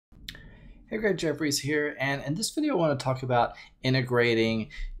Hey, Greg Jeffries here, and in this video I want to talk about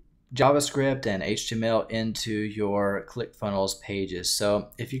integrating JavaScript and HTML into your ClickFunnels pages. So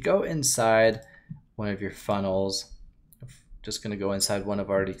if you go inside one of your funnels, I'm just going to go inside one I've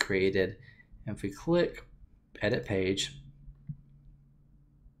already created, and if we click Edit Page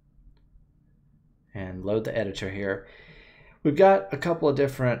and load the editor here, we've got a couple of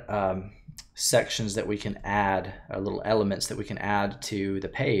different sections that we can add, little elements that we can add to the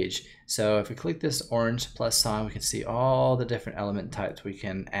page. So if we click this orange plus sign, we can see all the different element types we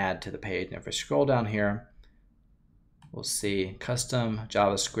can add to the page. And if we scroll down here, we'll see custom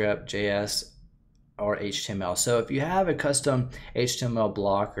JavaScript, JS, or HTML. So if you have a custom HTML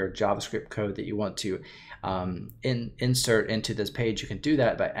block or JavaScript code that you want to insert into this page, you can do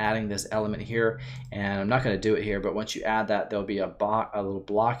that by adding this element here. And I'm not going to do it here, but once you add that, there'll be a little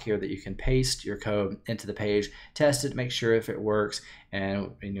block here that you can paste your code into the page, test it, make sure if it works,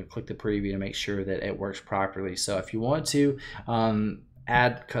 and click the preview to make sure that it works properly. So if you want to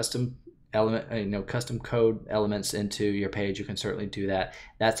add custom custom code elements into your page, you can certainly do that.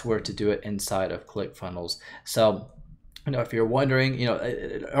 That's where to do it inside of ClickFunnels. So if you're wondering,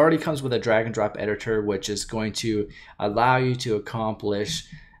 it already comes with a drag and drop editor, which is going to allow you to accomplish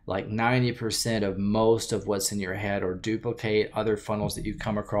like 90% of most of what's in your head, or duplicate other funnels that you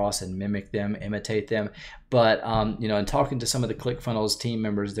come across and mimic them, imitate them. But in talking to some of the ClickFunnels team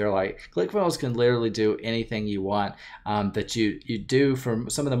members, they're like, ClickFunnels can literally do anything you want, but you do, for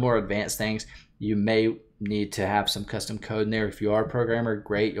some of the more advanced things, you may need to have some custom code in there. If you are a programmer,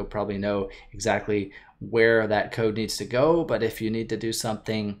 great, you'll probably know exactly where that code needs to go. But if you need to do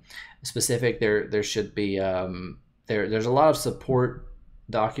something specific, there should be there's a lot of support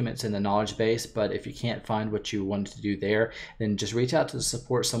documents in the knowledge base, but if you can't find what you wanted to do there, then just reach out to the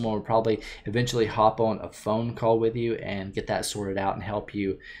support. Someone will probably eventually hop on a phone call with you and get that sorted out and help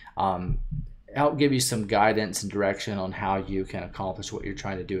you give you some guidance and direction on how you can accomplish what you're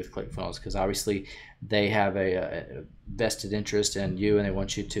trying to do with ClickFunnels, because obviously they have a vested interest in you and they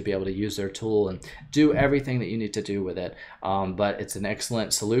want you to be able to use their tool and do everything that you need to do with it. But it's an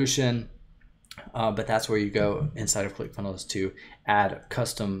excellent solution. But that's where you go inside of ClickFunnels to add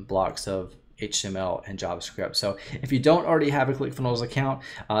custom blocks of HTML and JavaScript. So if you don't already have a ClickFunnels account,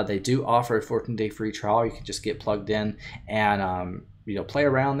 they do offer a 14-day free trial. You can just get plugged in and play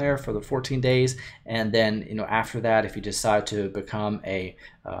around there for the 14 days, and then after that, if you decide to become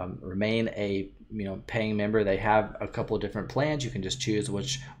remain a paying member, they have a couple of different plans. You can just choose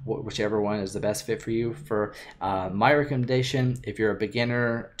whichever one is the best fit for you. For my recommendation, if you're a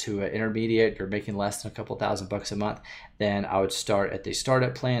beginner to an intermediate, you're making less than a couple $1,000 a month, then I would start at the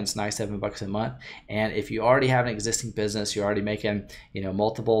startup plan. It's $97 a month. And if you already have an existing business, you're already making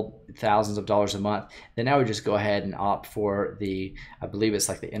multiple thousands of dollars a month, then I would just go ahead and opt for I believe it's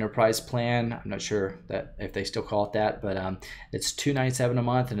like the enterprise plan. I'm not sure that if they still call it that, but it's $297 a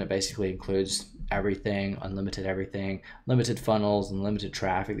month, and it basically includes everything, everything, limited funnels and limited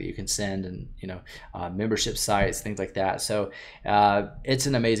traffic that you can send, and membership sites, things like that. So it's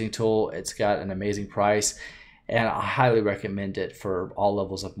an amazing tool. It's got an amazing price, and I highly recommend it for all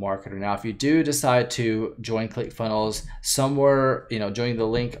levels of marketer. Now, if you do decide to join ClickFunnels, somewhere, join the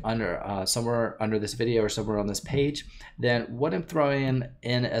link under somewhere under this video or somewhere on this page, then what I'm throwing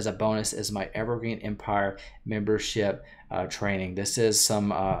in as a bonus is my Evergreen Empire membership training. This is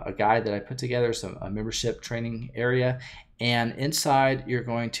a guide that I put together, a membership training area, and inside you're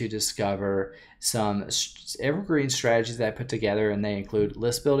going to discover some evergreen strategies that I put together, and they include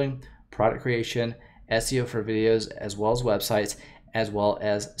list building, product creation, SEO for videos, as well as websites, as well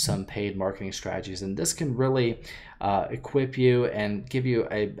as some paid marketing strategies. And this can really equip you and give you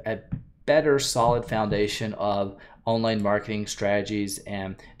a better solid foundation of online marketing strategies,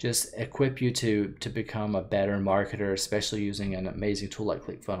 and just equip you to become a better marketer, especially using an amazing tool like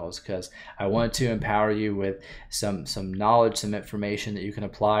ClickFunnels, because I want to empower you with some knowledge, some information that you can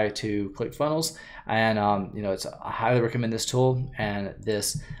apply to ClickFunnels. And I highly recommend this tool, and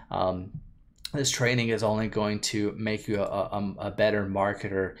this training is only going to make you a better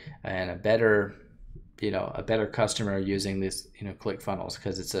marketer and a better customer using this ClickFunnels,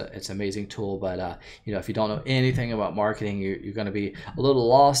 because it's an amazing tool. But if you don't know anything about marketing, you're going to be a little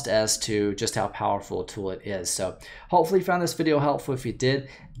lost as to just how powerful a tool it is. So hopefully you found this video helpful. If you did,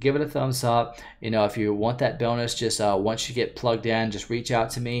 give it a thumbs up. If you want that bonus, just once you get plugged in, just reach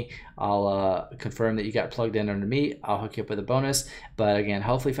out to me. I'll confirm that you got plugged in under me. I'll hook you up with a bonus. But again,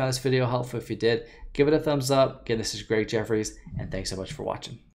 hopefully you found this video helpful. If you did, give it a thumbs up. Again, this is Greg Jeffries, and thanks so much for watching.